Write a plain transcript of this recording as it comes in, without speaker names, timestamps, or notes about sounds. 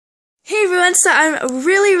Hey everyone, so I'm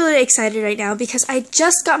really excited right now because I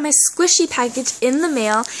just got my squishy package in the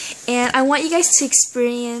mail and I want you guys to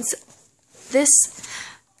experience this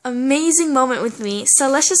amazing moment with me. So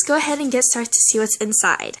let's just go ahead and get started to see what's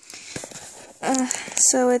inside.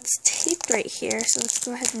 So it's taped right here, so let's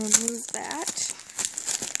go ahead and remove that.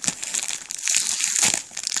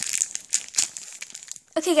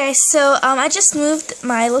 Okay guys, so I just moved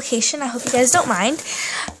my location. I hope you guys don't mind.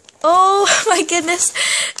 Oh my goodness,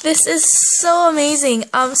 this is so amazing.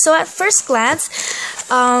 So at first glance,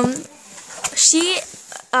 the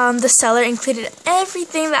seller included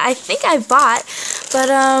everything that I think I bought, but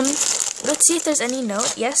let's see if there's any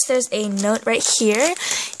note. Yes, there's a note right here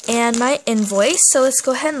and my invoice. So let's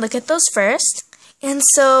go ahead and look at those first. And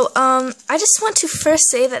so I just want to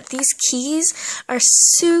first say that these keys are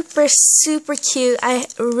super cute. I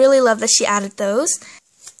really love that she added those.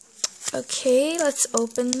 Okay, let's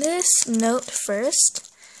open this note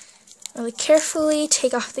first. Really carefully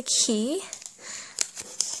take off the key.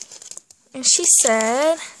 And she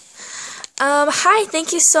said, hi,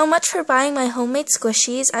 thank you so much for buying my homemade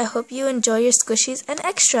squishies. I hope you enjoy your squishies and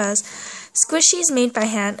extras. Squishies made by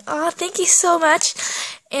hand. Oh, thank you so much.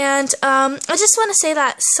 And I just want to say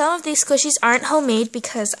that some of these squishies aren't homemade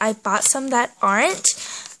because I bought some that aren't.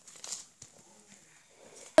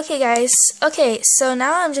 Okay guys, so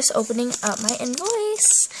now I'm just opening up my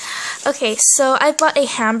invoice. Okay, so I bought a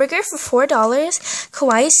hamburger for $4,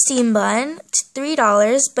 kawaii steam bun,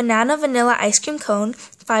 $3, banana vanilla ice cream cone,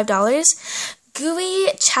 $5, gooey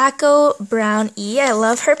choco brownie. I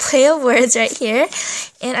love her play of words right here.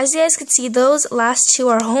 And as you guys can see, those last two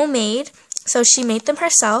are homemade, so she made them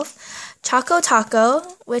herself. Choco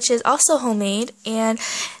taco, which is also homemade, and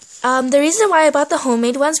the reason why I bought the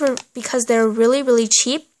homemade ones were because they're really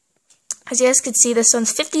cheap. As you guys can see, this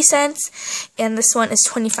one's 50 cents and this one is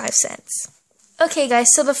 25 cents. Okay guys,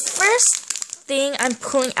 so the first thing I'm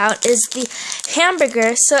pulling out is the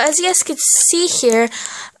hamburger. So as you guys can see here,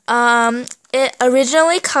 it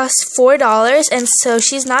originally cost $4, and so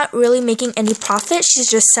she's not really making any profit. She's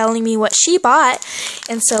just selling me what she bought.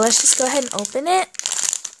 And so let's just go ahead and open it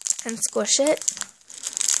and squish it.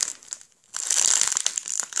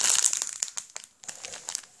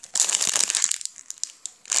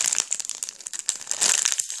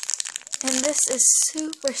 And this is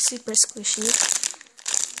super squishy.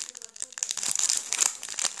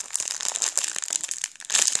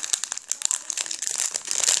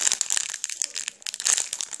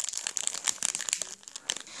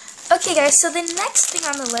 Okay guys, so the next thing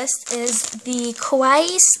on the list is the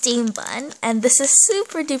kawaii steam bun, and this is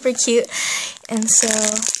super duper cute. And so,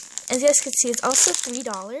 as you guys can see, it's also $3,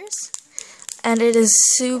 and it is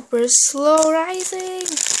super slow rising.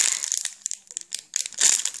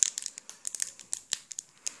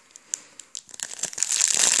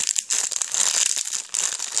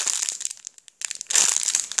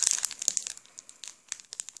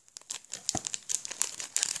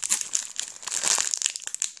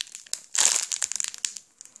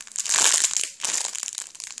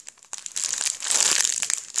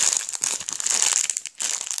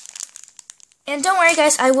 And don't worry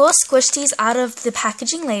guys, I will squish these out of the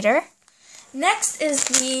packaging later. Next is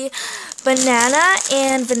the banana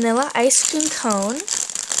and vanilla ice cream cone.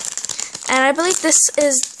 And I believe this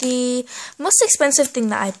is the most expensive thing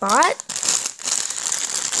that I bought.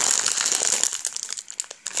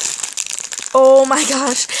 Oh my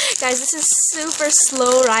gosh, guys, this is super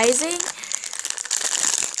slow rising.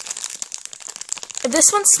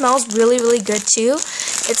 This one smells really good too.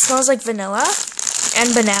 It smells like vanilla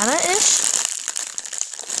and banana-ish.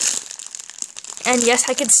 And yes,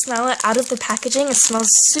 I can smell it out of the packaging. It smells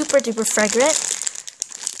super duper fragrant.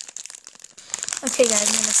 Okay guys,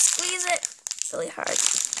 I'm gonna squeeze it really hard.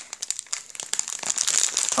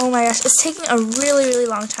 Oh my gosh, it's taking a really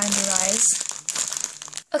long time to rise.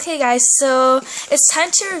 Okay guys, so it's time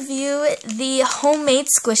to review the homemade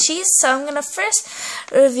squishies. So I'm gonna first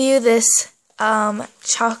review this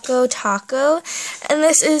choco taco, and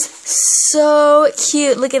this is so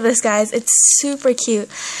cute. Look at this guys, it's super cute,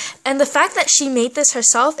 and the fact that she made this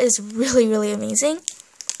herself is really amazing.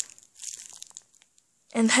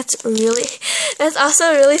 And that's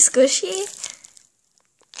also really squishy.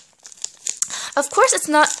 Of course it's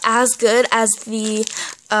not as good as the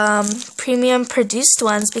premium produced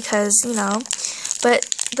ones because, you know, but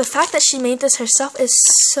the fact that she made this herself is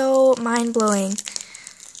so mind-blowing.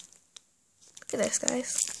 Look at this,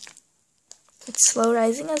 guys. It's slow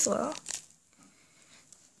rising as well.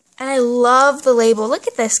 And I love the label. Look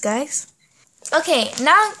at this, guys. Okay,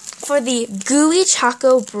 now for the gooey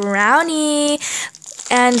choco brownie.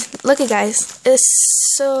 And look at guys,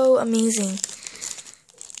 it's so amazing.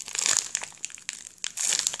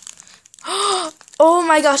 Oh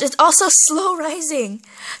my gosh, it's also slow rising.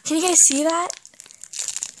 Can you guys see that?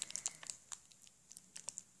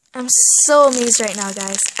 I'm so amazed right now,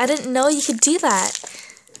 guys. I didn't know you could do that.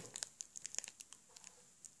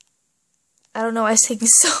 I don't know why it's taking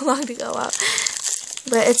so long to go up.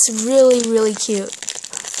 But it's really, really cute.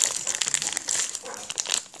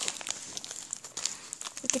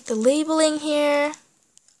 Look at the labeling here.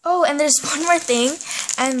 Oh, and there's one more thing,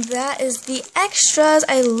 and that is the extras.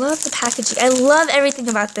 I love the packaging. I love everything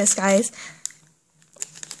about this, guys.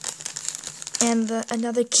 And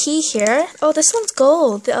another key here. Oh, this one's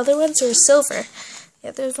gold. The other ones are silver. The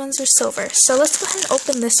other ones are silver. So let's go ahead and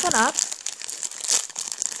open this one up.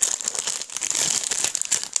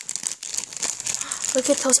 Look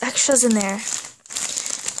at those extras in there.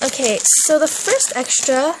 Okay, so the first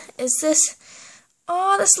extra is this.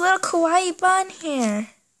 Oh, this little kawaii bun here.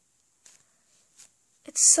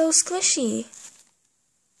 It's so squishy.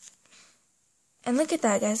 And look at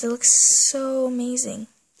that, guys. It looks so amazing.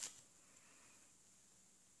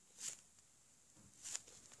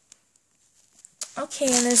 Okay,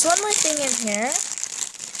 and there's one more thing in here.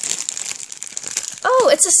 Oh,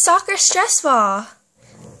 it's a soccer stress ball.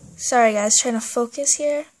 Sorry, guys. Trying to focus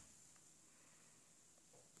here.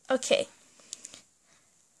 Okay.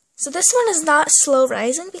 So this one is not slow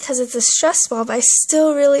rising because it's a stress ball, but I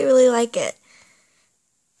still really, really like it.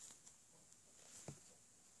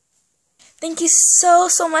 Thank you so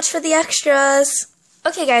much for the extras.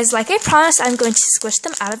 Okay guys, like I promised, I'm going to squish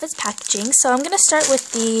them out of its packaging. So I'm going to start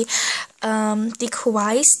with the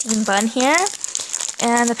kawaii steam bun here.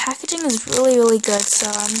 And the packaging is really, really good, so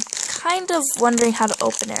I'm kind of wondering how to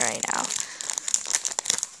open it right now.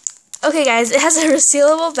 Okay guys, it has a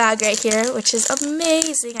resealable bag right here, which is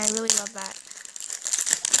amazing. I really love that.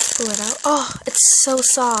 Pull it out. Oh, it's so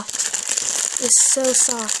soft. It's so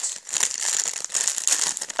soft.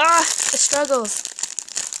 Ah, the struggles.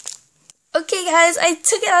 Okay guys, I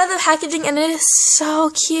took it out of the packaging and it is so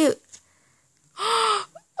cute.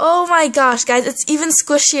 Oh my gosh, guys, it's even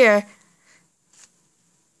squishier.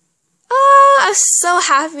 Oh, I'm so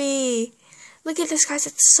happy. Look at this, guys,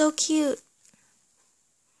 it's so cute.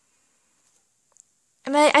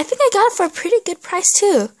 And I think I got it for a pretty good price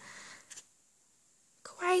too.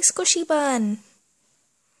 Kawaii squishy bun.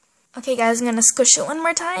 Okay guys, I'm gonna squish it one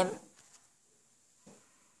more time.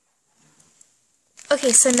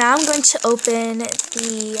 Okay, so now I'm going to open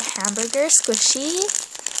the hamburger squishy.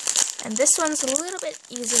 And this one's a little bit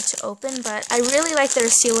easier to open, but I really like the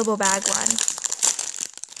resealable bag one.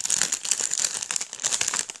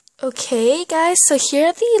 Okay, guys, so here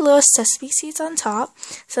are the little sesame seeds on top.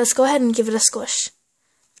 So let's go ahead and give it a squish.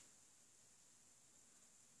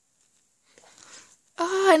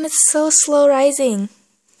 Oh, and it's so slow rising.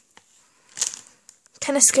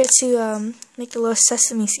 Kind of scared to make the little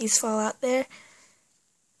sesame seeds fall out there.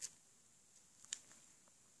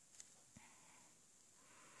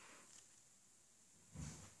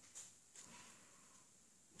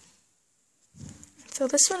 So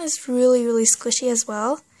this one is really, really squishy as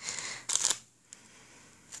well.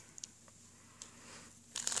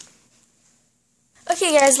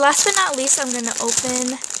 Okay guys, last but not least, I'm going to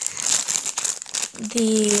open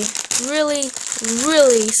the really,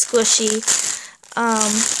 really squishy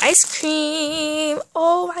ice cream.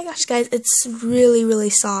 Oh my gosh, guys, it's really, really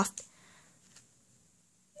soft.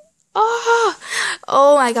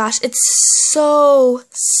 Oh my gosh, it's so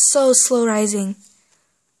slow rising.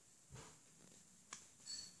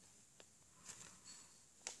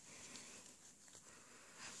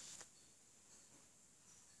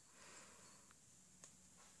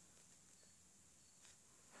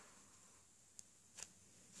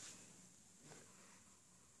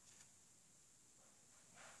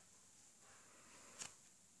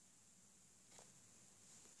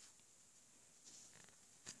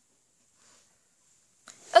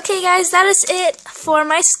 Okay guys, that is it for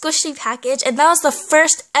my squishy package, and that was the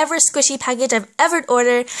first ever squishy package I've ever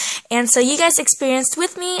ordered, and so you guys experienced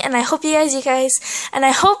with me, and I hope you guys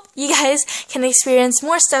can experience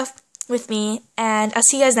more stuff with me, and I'll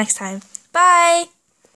see you guys next time. Bye!